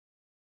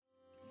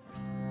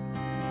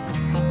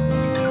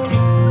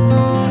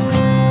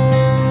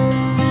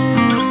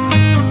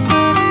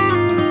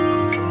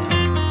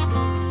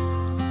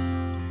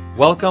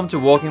Welcome to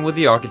Walking with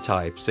the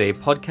Archetypes, a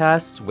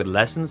podcast with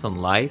lessons on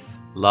life,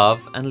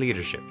 love, and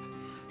leadership.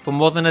 For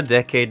more than a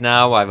decade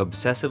now, I've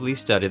obsessively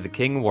studied the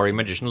King, Warrior,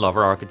 Magician,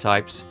 Lover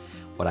archetypes,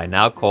 what I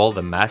now call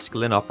the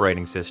masculine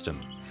operating system.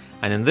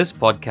 And in this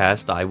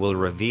podcast, I will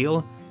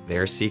reveal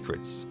their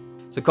secrets.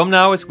 So come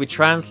now as we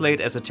translate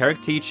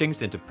esoteric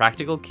teachings into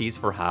practical keys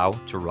for how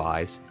to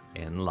rise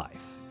in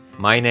life.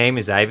 My name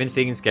is Eivind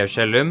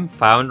Figenschou-Schellum,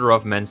 founder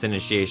of Men's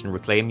Initiation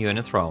Reclaim You in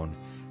a Throne,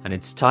 and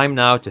it's time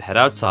now to head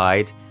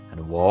outside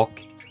and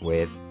walk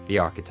with the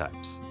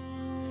archetypes.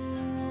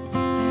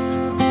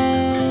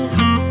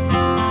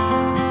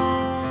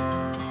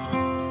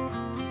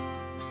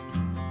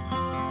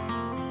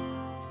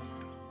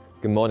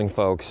 Good morning,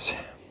 folks.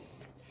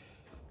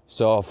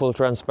 So, full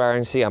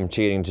transparency, I'm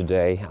cheating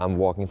today. I'm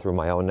walking through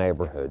my own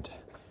neighborhood.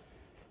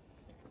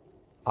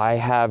 I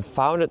have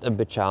found it a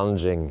bit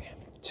challenging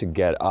to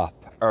get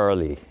up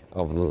early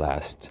over the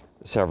last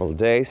several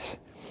days.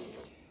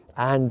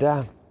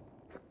 And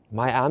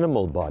my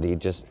animal body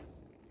just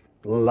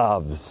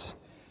loves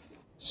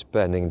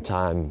spending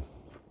time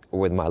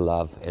with my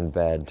love in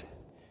bed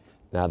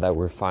now that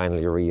we're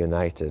finally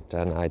reunited.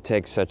 And I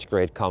take such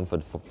great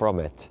comfort from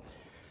it,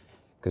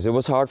 because it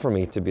was hard for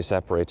me to be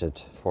separated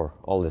for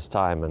all this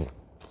time. And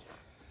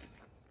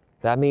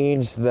that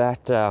means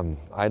that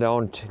I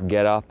don't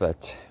get up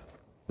at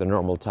the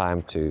normal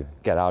time to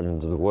get out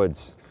into the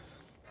woods.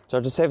 So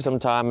to save some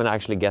time and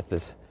actually get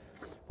this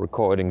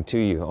recording to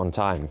you on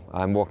time,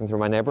 I'm walking through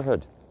my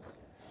neighborhood.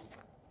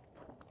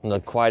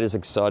 Not quite as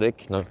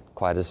exotic, not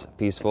quite as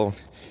peaceful.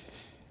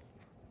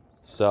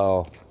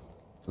 So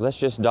let's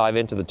just dive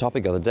into the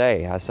topic of the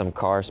day, as some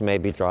cars may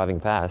be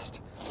driving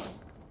past.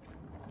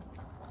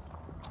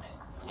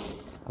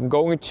 I'm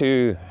going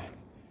to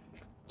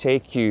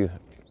take you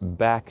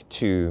back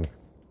to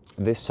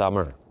this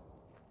summer,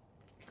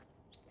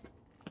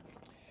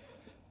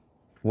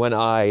 when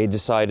I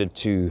decided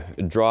to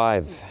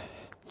drive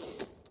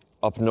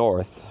up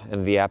north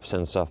in the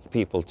absence of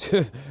people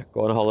to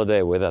go on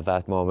holiday with at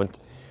that moment,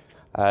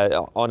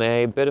 on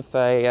a bit of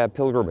a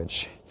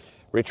pilgrimage,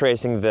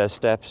 retracing the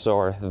steps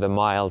or the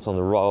miles on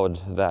the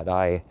road that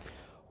I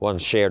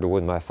once shared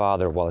with my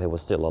father while he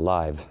was still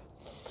alive,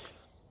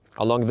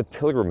 along the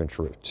pilgrimage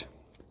route.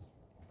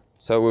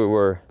 So we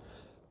were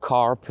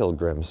car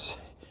pilgrims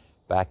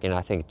back in, I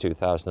think,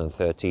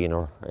 2013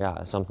 or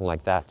something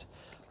like that,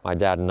 my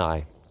dad and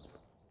I.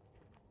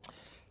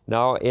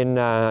 Now, in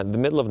the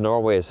middle of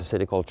Norway is a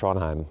city called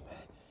Trondheim,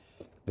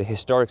 the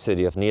historic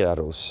city of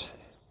Nidaros.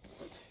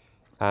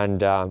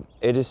 And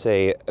it is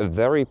a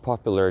very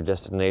popular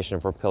destination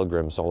for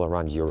pilgrims all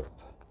around Europe.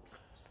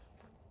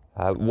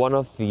 One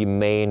of the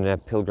main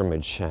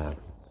pilgrimage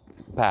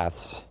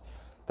paths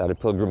that a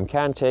pilgrim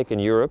can take in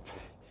Europe.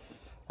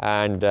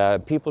 And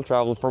people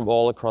travel from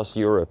all across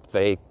Europe.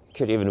 They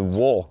could even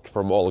walk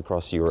from all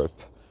across Europe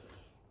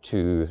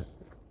to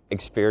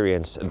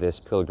experience this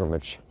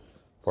pilgrimage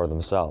for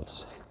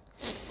themselves.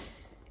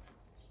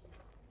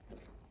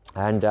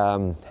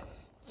 And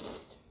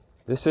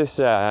this is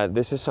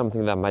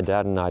something that my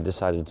dad and I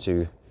decided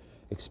to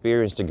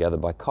experience together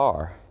by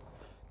car,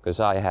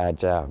 because I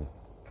had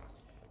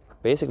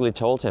basically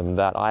told him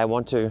that I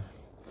want to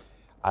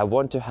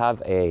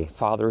have a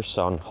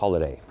father-son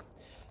holiday,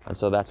 and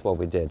so that's what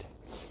we did.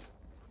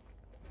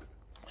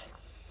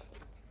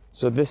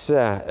 So this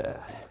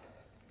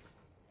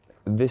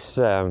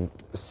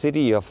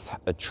city of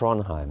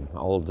Trondheim,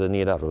 old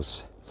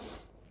Nidaros,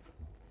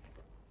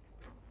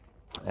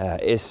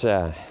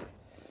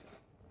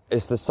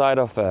 is the site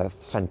of a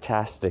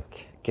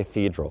fantastic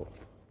cathedral,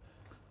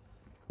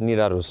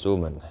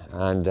 Nidarosdomen,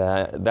 and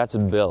that's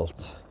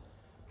built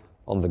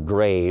on top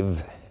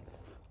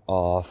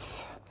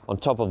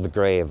of the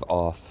grave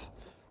of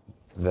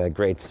the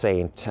great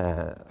Saint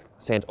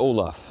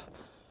Olaf,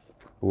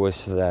 who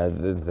was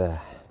the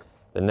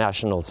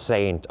national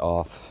saint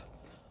of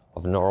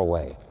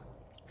Norway.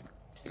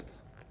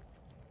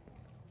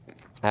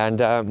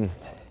 And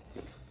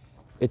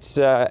it's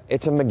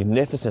a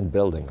magnificent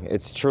building.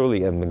 It's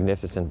truly a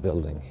magnificent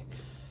building.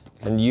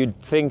 And you'd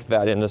think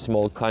that in a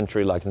small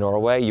country like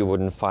Norway, you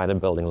wouldn't find a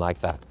building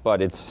like that.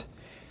 But it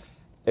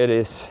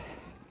is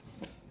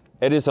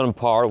on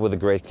par with the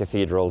great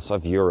cathedrals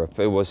of Europe.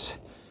 It was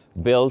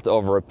built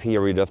over a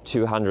period of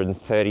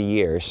 230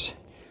 years.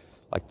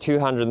 Like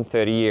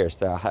 230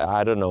 years.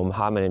 I don't know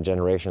how many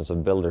generations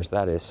of builders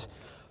that is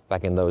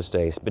back in those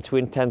days.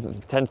 Between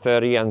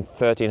 1030 and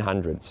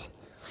 1300s.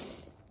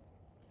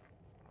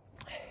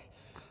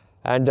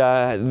 And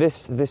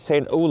this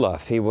Saint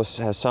Olaf, he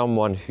was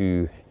someone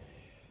who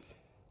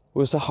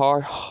was a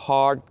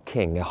hard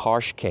king, a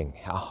harsh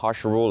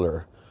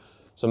ruler.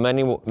 So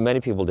many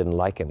people didn't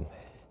like him.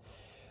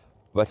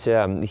 But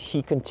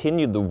he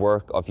continued the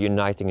work of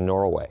uniting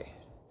Norway.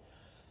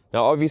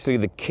 Now, obviously,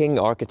 the king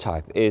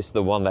archetype is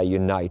the one that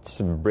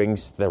unites,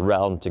 brings the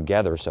realm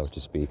together, so to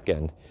speak.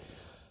 And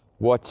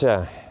what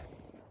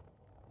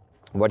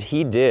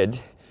he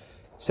did,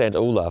 Saint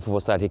Olaf,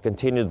 was that he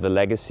continued the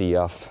legacy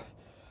of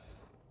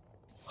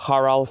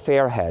Harald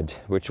Fairhead,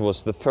 which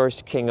was the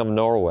first king of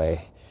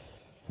Norway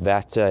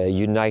that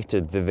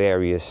united the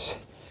various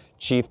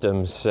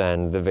chiefdoms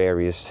and the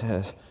various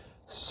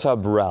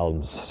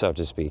sub-realms, so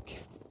to speak.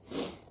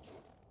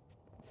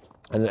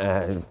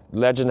 And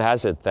legend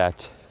has it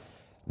that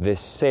this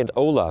Saint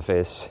Olaf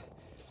is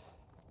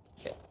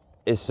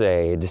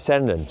a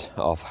descendant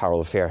of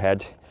Harald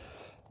Fairhead.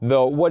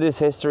 Though what is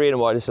history and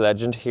what is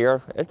legend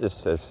here, it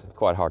is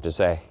quite hard to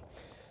say.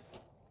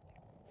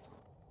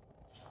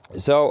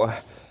 So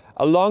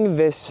along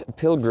this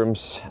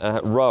pilgrim's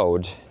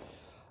road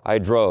I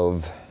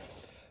drove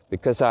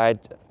because I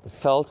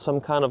felt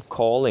some kind of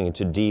calling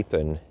to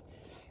deepen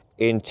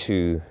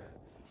into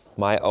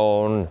my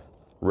own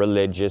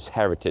religious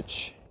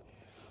heritage.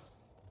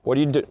 What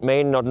you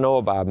may not know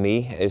about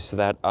me is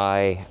that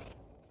I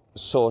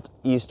sought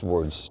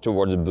eastwards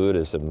towards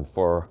Buddhism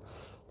for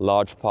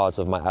large parts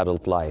of my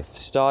adult life.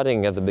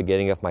 Starting at the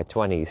beginning of my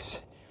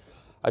 20s,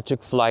 I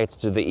took flight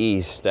to the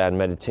east and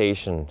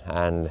meditation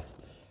and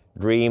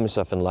dreams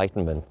of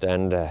enlightenment,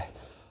 and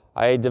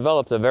I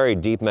developed a very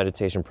deep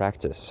meditation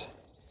practice.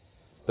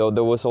 Though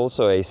there was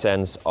also a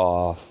sense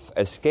of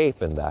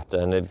escape in that,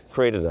 and it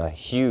created a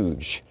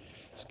huge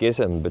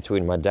schism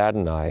between my dad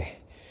and I,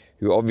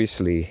 who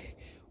obviously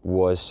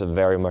was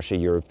very much a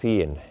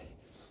European,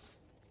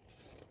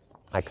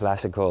 a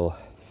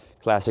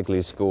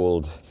classically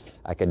schooled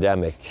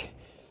academic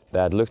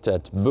that looked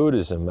at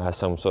Buddhism as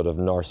some sort of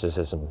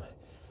narcissism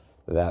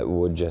that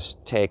would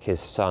just take his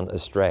son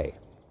astray.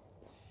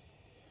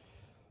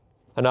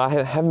 And I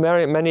have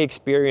many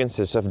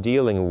experiences of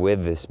dealing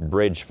with this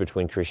bridge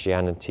between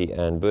Christianity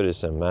and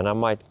Buddhism, and I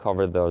might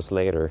cover those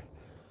later.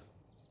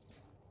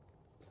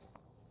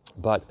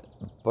 But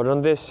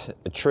on this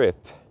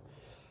trip,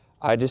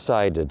 I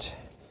decided,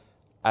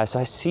 as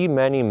I see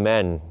many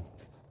men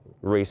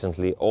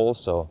recently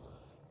also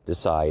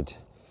decide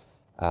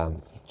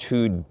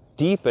to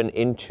deepen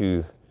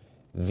into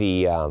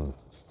the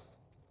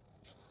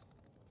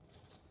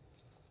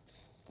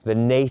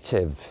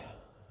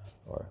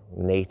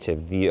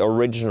the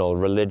original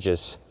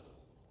religious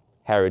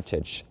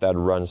heritage that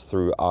runs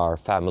through our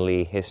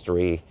family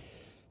history,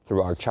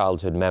 through our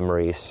childhood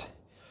memories.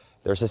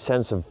 There's a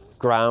sense of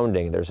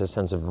grounding, there's a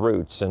sense of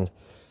roots, and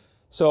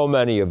so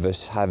many of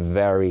us have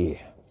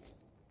very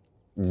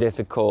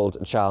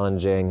difficult,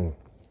 challenging,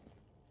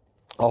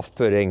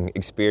 off-putting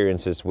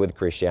experiences with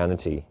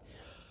Christianity.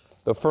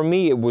 But for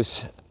me, it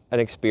was an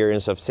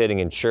experience of sitting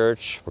in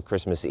church for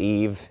Christmas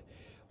Eve,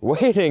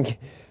 waiting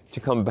to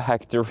come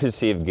back to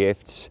receive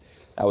gifts.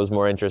 That was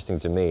more interesting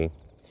to me.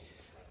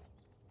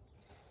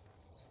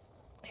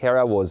 Here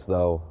I was,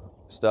 though,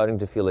 starting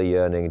to feel a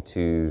yearning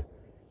to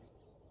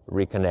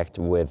reconnect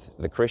with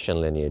the Christian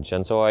lineage,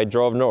 and so I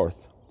drove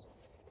north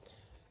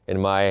in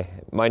my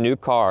new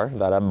car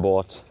that I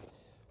bought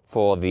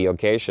for the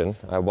occasion.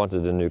 I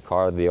wanted a new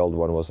car. The old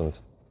one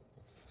wasn't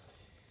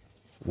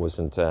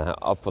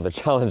up for the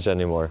challenge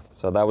anymore,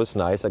 so that was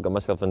nice. I got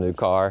myself a new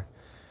car,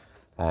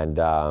 and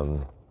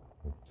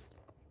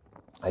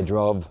I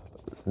drove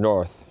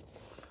north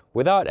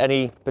without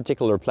any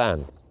particular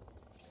plan.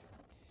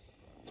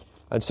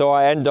 And so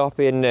I end up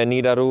in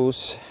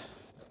Nidaros,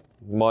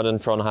 modern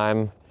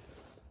Trondheim.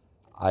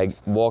 I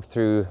walk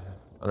through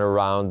and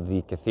around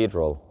the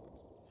cathedral,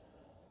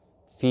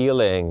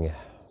 feeling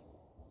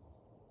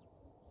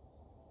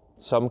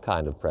some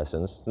kind of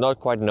presence, not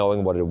quite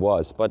knowing what it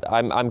was, but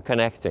I'm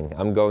connecting,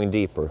 I'm going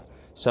deeper,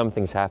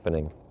 something's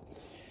happening.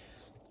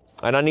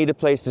 And I need a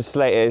place to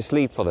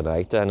sleep for the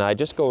night, and I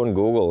just go on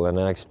Google and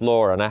I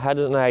explore, and I had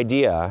an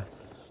idea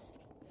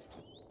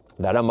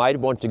that I might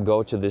want to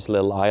go to this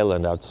little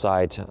island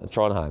outside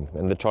Trondheim,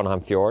 in the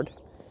Trondheim Fjord,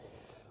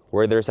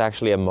 where there's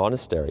actually a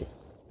monastery.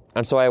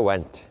 And so I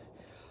went.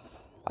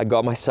 I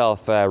got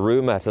myself a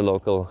room at a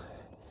local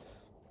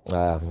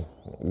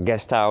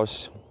guest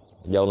house,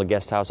 the only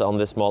guest house on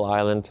this small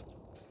island.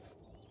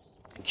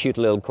 Cute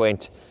little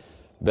quaint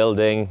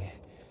building,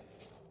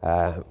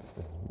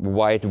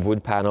 white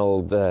wood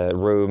paneled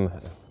room.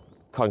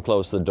 Can't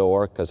close the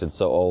door because it's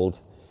so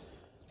old.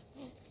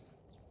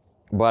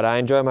 But I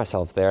enjoy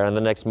myself there, and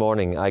the next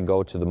morning I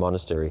go to the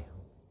monastery.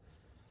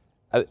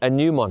 A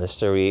new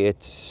monastery.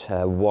 It's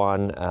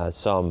won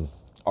some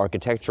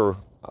architecture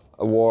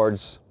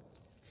awards.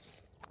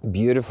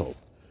 Beautiful.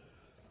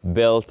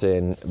 Built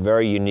in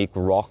very unique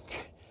rock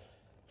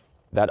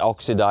that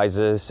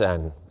oxidizes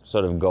and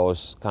sort of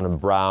goes kind of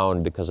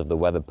brown because of the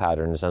weather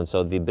patterns, and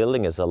so the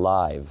building is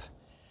alive.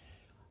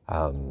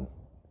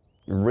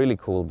 Really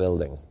cool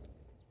building.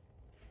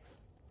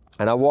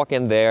 And I walk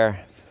in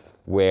there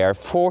where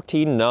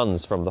 14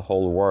 nuns from the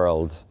whole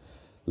world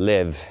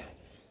live,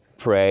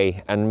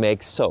 pray, and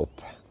make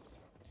soap.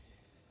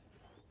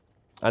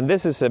 And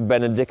this is a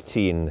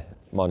Benedictine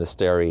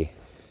monastery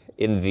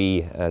in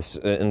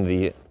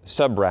the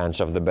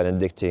sub-branch of the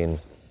Benedictine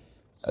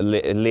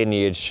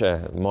lineage,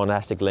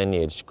 monastic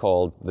lineage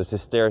called the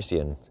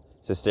Cistercians.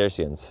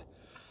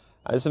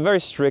 It's a very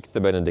strict,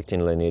 the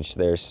Benedictine lineage.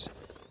 There's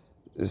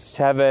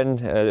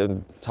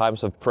 7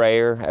 times of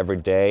prayer every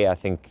day. I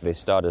think they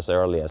start as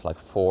early as like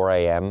 4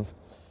 a.m.,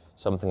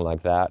 something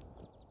like that.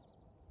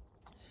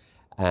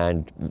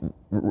 and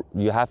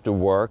you have to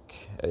work.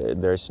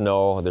 There's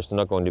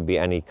not going to be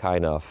any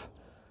kind of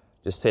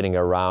just sitting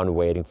around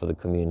waiting for the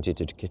community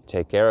to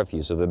take care of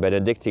you. So the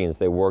Benedictines,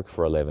 they work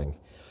for a living.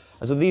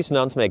 And so these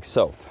nuns make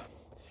soap.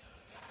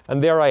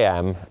 And there I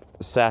am,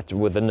 sat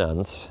with the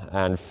nuns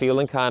and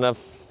feeling kind of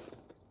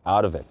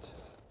out of it.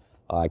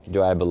 Like,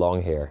 do I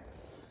belong here?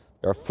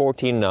 There are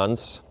 14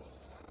 nuns.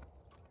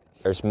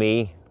 There's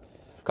me,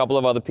 a couple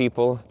of other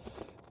people,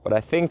 but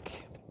I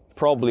think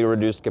probably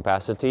reduced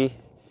capacity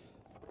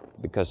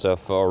because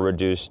of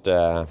reduced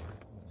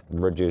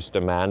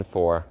demand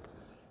for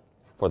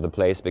the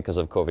place because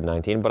of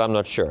COVID-19, but I'm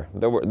not sure.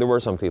 There were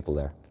some people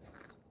there.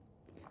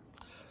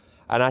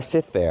 And I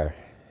sit there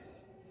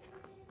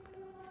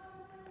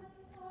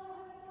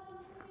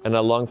and I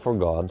long for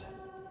God,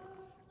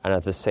 and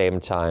at the same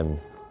time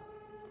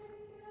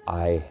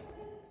I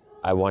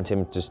want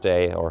him to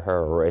stay, or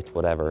her, or it,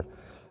 whatever,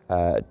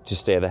 to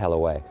stay the hell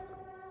away.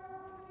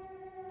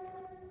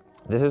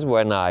 This is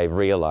when I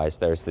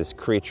realized there's this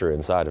creature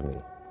inside of me,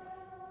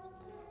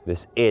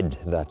 this id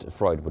that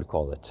Freud would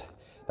call it,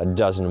 that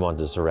doesn't want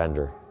to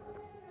surrender,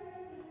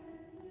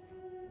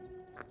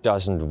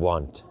 doesn't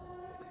want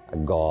a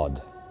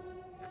God.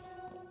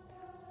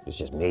 It's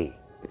just me.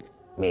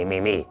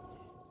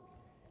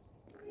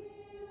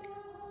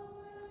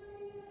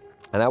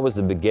 And that was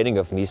the beginning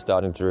of me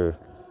starting to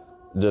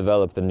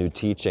develop the new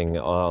teaching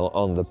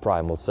on the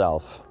primal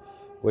self,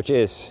 which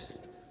is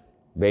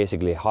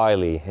basically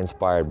highly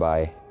inspired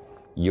by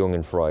Jung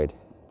and Freud.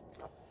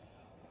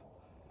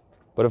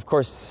 But of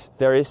course,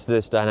 there is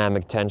this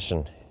dynamic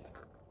tension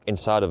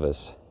inside of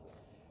us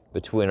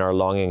between our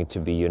longing to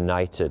be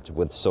united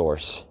with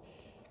Source,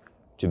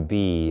 to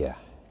be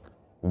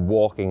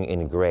walking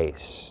in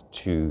grace,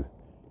 to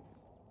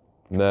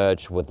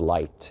merge with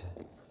light,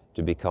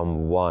 to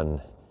become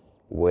one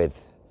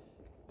with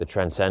the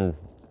transcendent,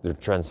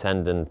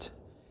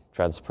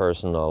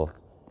 transpersonal,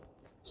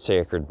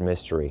 sacred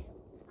mystery.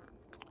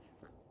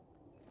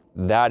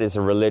 That is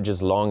a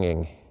religious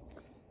longing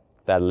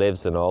that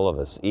lives in all of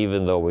us,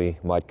 even though we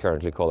might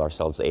currently call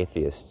ourselves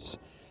atheists.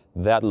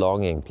 That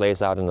longing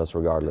plays out in us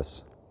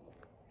regardless.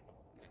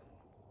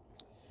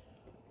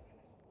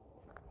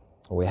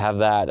 We have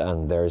that,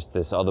 and there's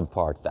this other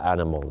part, the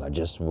animal, that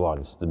just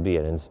wants to be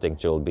an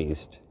instinctual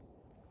beast.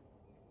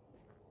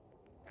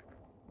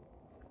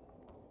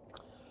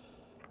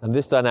 And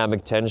this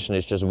dynamic tension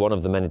is just one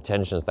of the many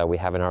tensions that we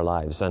have in our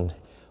lives. And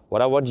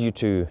what I want you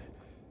to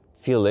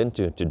feel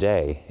into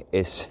today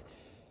is,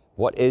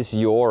 what is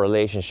your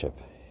relationship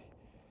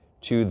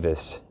to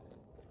this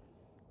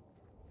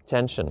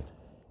tension?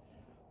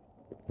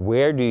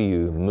 Where do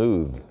you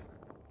move?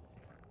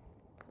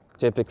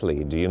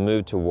 Typically, do you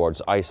move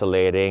towards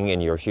isolating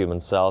in your human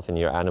self, in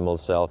your animal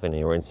self, in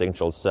your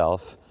instinctual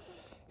self,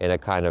 in a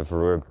kind of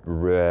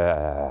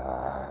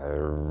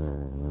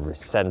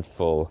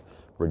resentful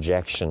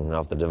rejection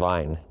of the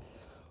divine?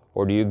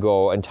 Or do you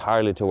go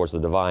entirely towards the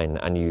divine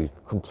and you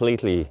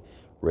completely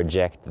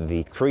reject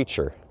the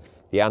creature,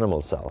 the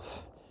animal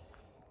self?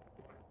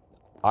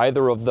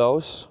 Either of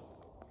those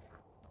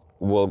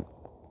will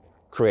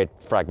create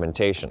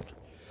fragmentation.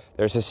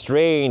 There's a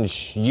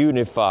strange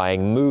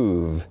unifying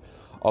move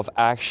of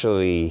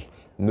actually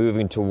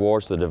moving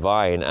towards the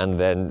divine and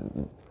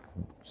then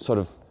sort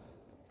of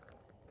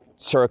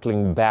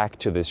circling back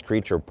to this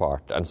creature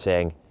part and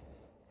saying,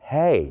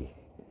 hey,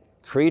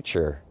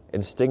 creature,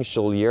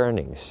 instinctual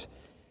yearnings,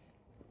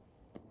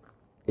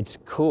 it's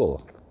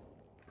cool.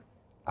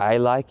 I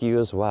like you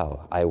as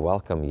well. I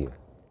welcome you.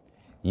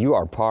 You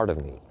are part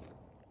of me.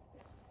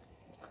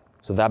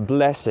 So that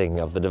blessing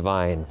of the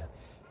divine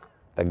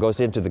that goes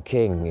into the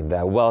king,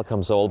 that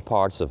welcomes all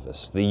parts of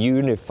us, the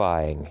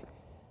unifying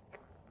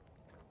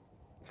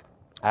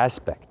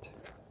aspect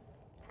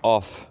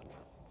of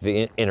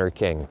the inner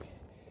king,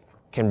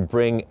 can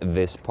bring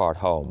this part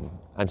home.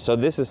 And so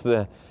this is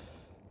the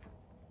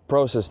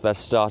process that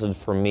started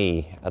for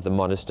me at the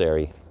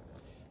monastery,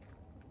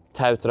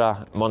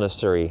 Tautra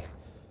Monastery,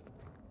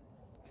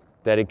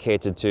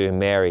 dedicated to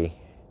Mary,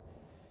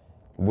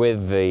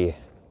 with the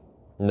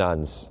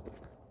nuns.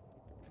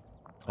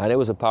 And it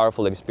was a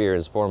powerful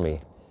experience for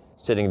me,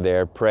 sitting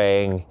there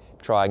praying,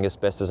 trying as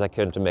best as I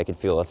could to make it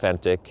feel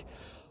authentic,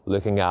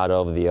 looking out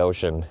over the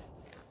ocean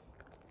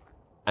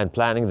and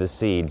planting the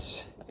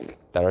seeds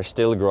that are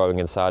still growing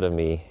inside of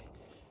me,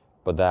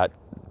 but that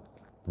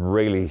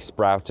really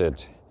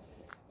sprouted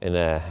in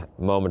a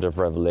moment of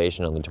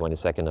revelation on the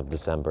 22nd of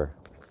December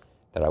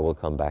that I will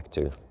come back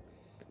to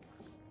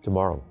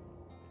tomorrow.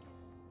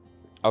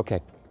 Okay,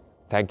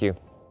 thank you.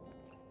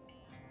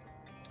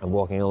 I'm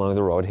walking along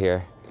the road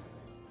here,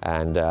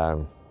 and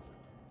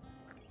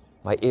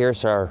my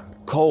ears are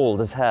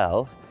cold as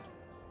hell,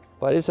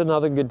 but it's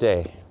another good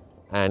day.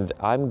 And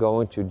I'm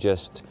going to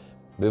just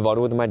move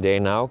on with my day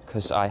now,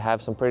 because I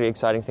have some pretty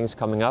exciting things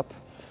coming up.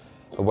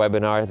 A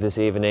webinar this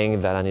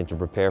evening that I need to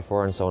prepare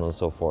for, and so on and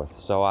so forth.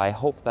 So I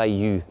hope that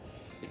you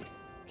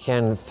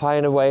can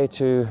find a way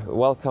to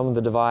welcome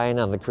the divine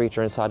and the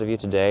creature inside of you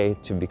today,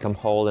 to become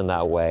whole in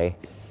that way,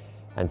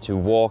 and to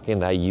walk in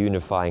that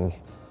unifying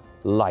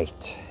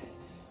light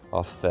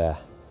of the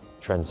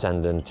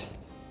transcendent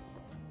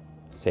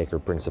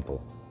sacred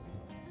principle.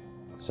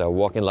 So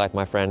walk in light,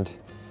 my friend.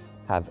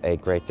 Have a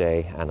great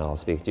day, and I'll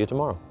speak to you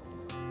tomorrow.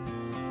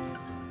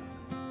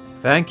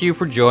 Thank you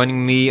for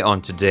joining me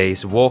on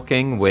today's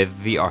Walking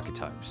with the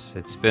Archetypes.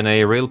 It's been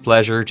a real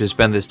pleasure to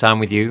spend this time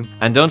with you.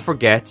 And don't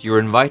forget, you're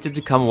invited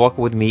to come walk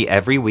with me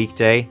every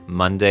weekday,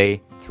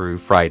 Monday through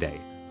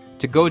Friday.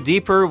 To go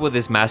deeper with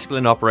this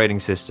masculine operating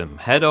system,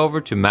 head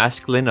over to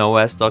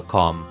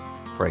masculineos.com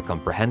for a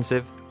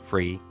comprehensive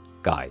free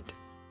guide.